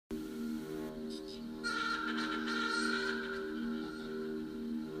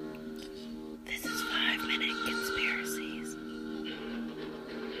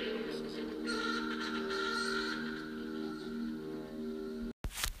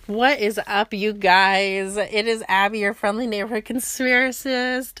What is up, you guys? It is Abby, your friendly neighborhood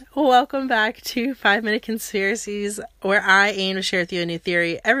conspiracist. Welcome back to 5 Minute Conspiracies, where I aim to share with you a new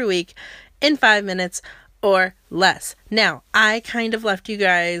theory every week in 5 minutes or less. Now, I kind of left you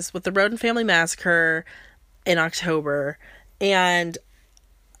guys with the Rhoden family massacre in October, and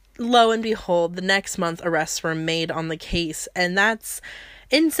lo and behold, the next month arrests were made on the case, and that's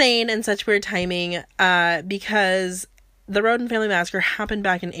insane and such weird timing, because the Rhoden family massacre happened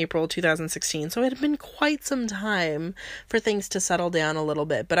back in April 2016, so it had been quite some time for things to settle down a little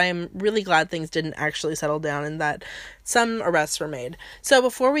bit, but I am really glad things didn't actually settle down and that some arrests were made. So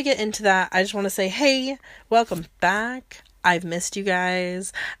before we get into that, I just want to say, hey, welcome back. I've missed you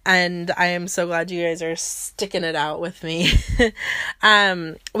guys, and I am so glad you guys are sticking it out with me.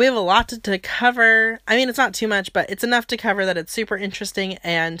 We have a lot to cover. I mean, it's not too much, but it's enough to cover that it's super interesting,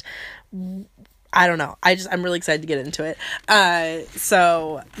 and I don't know. I'm really excited to get into it.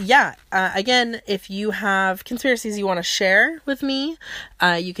 Again, if you have conspiracies you want to share with me,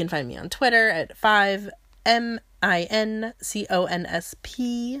 you can find me on Twitter at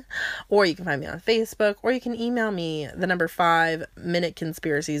 5MINCONSP, or you can find me on Facebook, or you can email me the number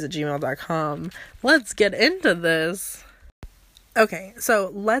 5minuteconspiracies@gmail.com. Let's get into this. Okay, so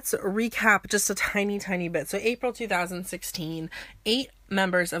let's recap just a tiny bit. So April 2016, 8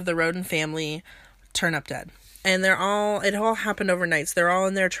 members of the Rhoden family turn up dead. And it all happened overnight. So they're all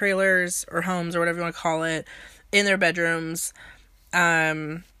in their trailers or homes or whatever you want to call it, in their bedrooms.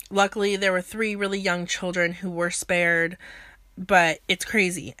 Luckily, there were 3 really young children who were spared, but it's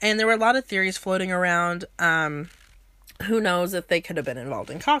crazy. And there were a lot of theories floating around. Who knows if they could have been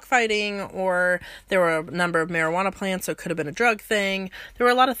involved in cockfighting, or there were a number of marijuana plants, so it could have been a drug thing. There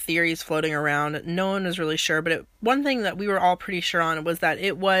were a lot of theories floating around. No one was really sure, but one thing that we were all pretty sure on was that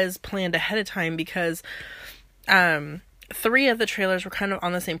it was planned ahead of time, because 3 of the trailers were kind of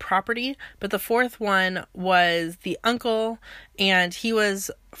on the same property, but the 4th one was the uncle, and he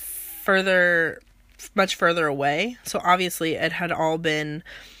was much further away. So obviously it had all been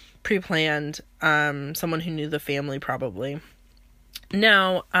pre-planned, someone who knew the family probably.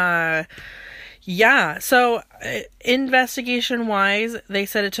 Now, so investigation-wise, they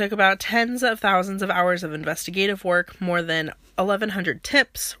said it took about tens of thousands of hours of investigative work. More than 1,100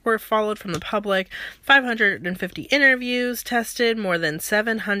 tips were followed from the public, 550 interviews tested, more than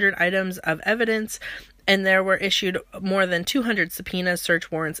 700 items of evidence, and there were issued more than 200 subpoenas, search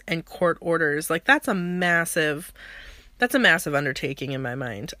warrants, and court orders. Like, that's a massive undertaking in my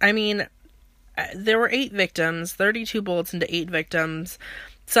mind. I mean, there were 8 victims, 32 bullets into 8 victims.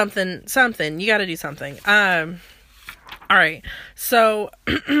 Something. You gotta do something. Alright. So,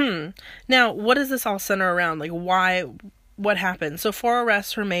 now, what does this all center around? Like, what happened? So, 4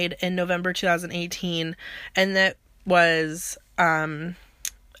 arrests were made in November 2018, and that was,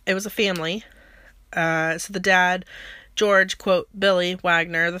 it was a family. So the dad, George, quote, Billy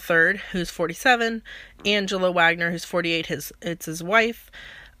Wagner III, who's 47, Angela Wagner, who's 48, it's his wife.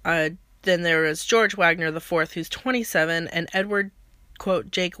 Then there was George Wagner IV, who's 27, and Edward,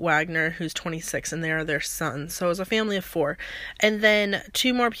 quote, Jake Wagner, who's 26, and they are their sons. So it was a family of 4. And then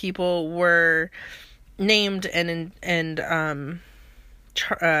 2 more people were named and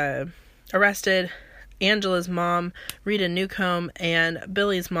arrested. Angela's mom, Rita Newcomb, and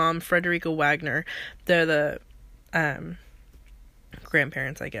Billy's mom, Frederica Wagner. They're the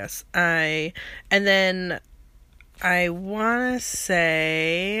grandparents, I guess. And then I want to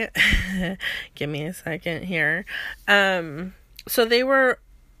say, give me a second here. So they were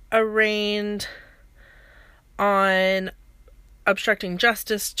arraigned on obstructing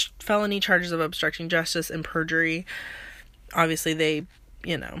justice, felony charges of obstructing justice and perjury. Obviously, they,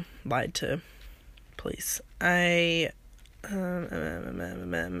 lied to police. Okay,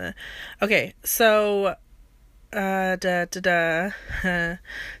 so so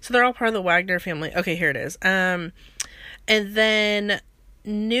they're all part of the Wagner family. Okay, here it is. And then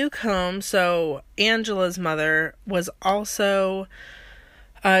Newcomb, so Angela's mother, was also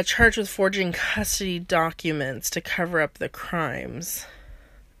charged with forging custody documents to cover up the crimes.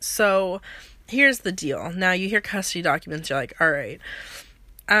 So here's the deal. Now you hear custody documents, you're like, all right.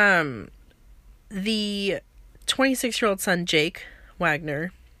 The 26-year-old son, Jake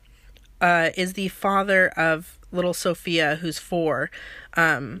Wagner, is the father of little Sophia, who's 4.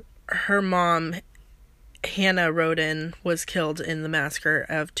 Her mom, Hannah Rhoden, was killed in the massacre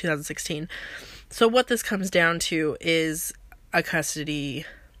of 2016. So what this comes down to is a custody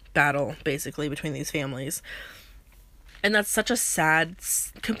battle, basically, between these families. And that's such a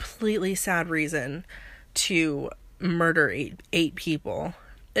completely sad reason to murder eight people.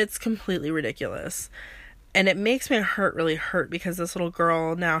 It's completely ridiculous. And it makes my heart really hurt because this little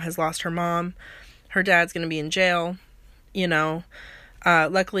girl now has lost her mom. Her dad's going to be in jail, you know.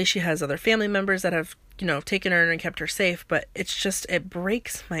 Luckily, she has other family members that have, you know, taken her and kept her safe. But it's just, it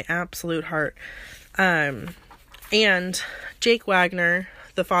breaks my absolute heart. And Jake Wagner,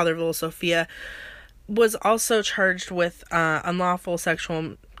 the father of little Sophia, was also charged with unlawful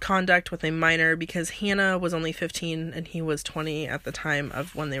sexual conduct with a minor because Hannah was only 15 and he was 20 at the time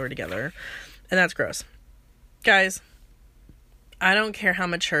of when they were together. And that's gross. Guys, I don't care how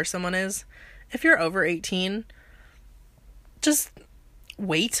mature someone is. If you're over 18, just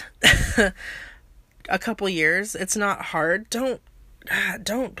wait a couple years. It's not hard. Don't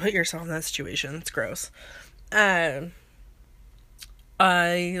put yourself in that situation. It's gross. Let's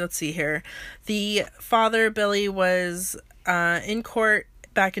see here. The father, Billy, was in court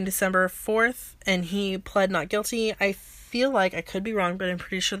back in December 4th, and he pled not guilty. I feel like, I could be wrong, but I'm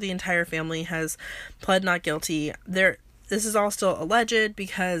pretty sure the entire family has pled not guilty. This is all still alleged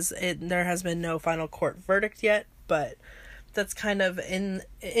because there has been no final court verdict yet, but that's kind of in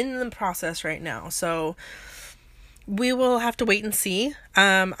the process right now. So we will have to wait and see.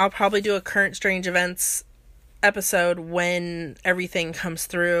 I'll probably do a current Strange Events episode when everything comes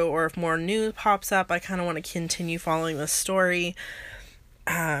through, or if more news pops up. I kind of want to continue following this story.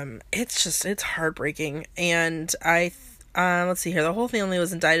 It's heartbreaking. And let's see here. The whole family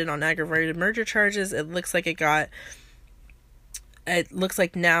was indicted on aggravated murder charges. It looks like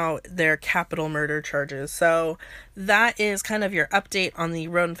now they're capital murder charges. So that is kind of your update on the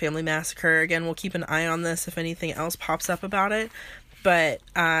Rhoden family massacre. Again, we'll keep an eye on this if anything else pops up about it. But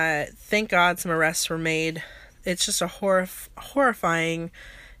thank God some arrests were made. It's just a horrifying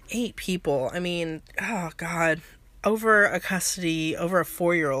 8 people. I mean, oh God, over a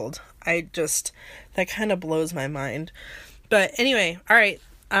 4-year-old. That kind of blows my mind. But anyway, all right.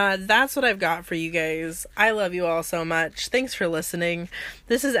 That's what I've got for you guys. I love you all so much. Thanks for listening.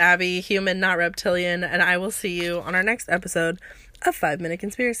 This is Abby, human, not reptilian, and I will see you on our next episode of 5 Minute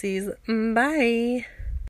Conspiracies. Bye.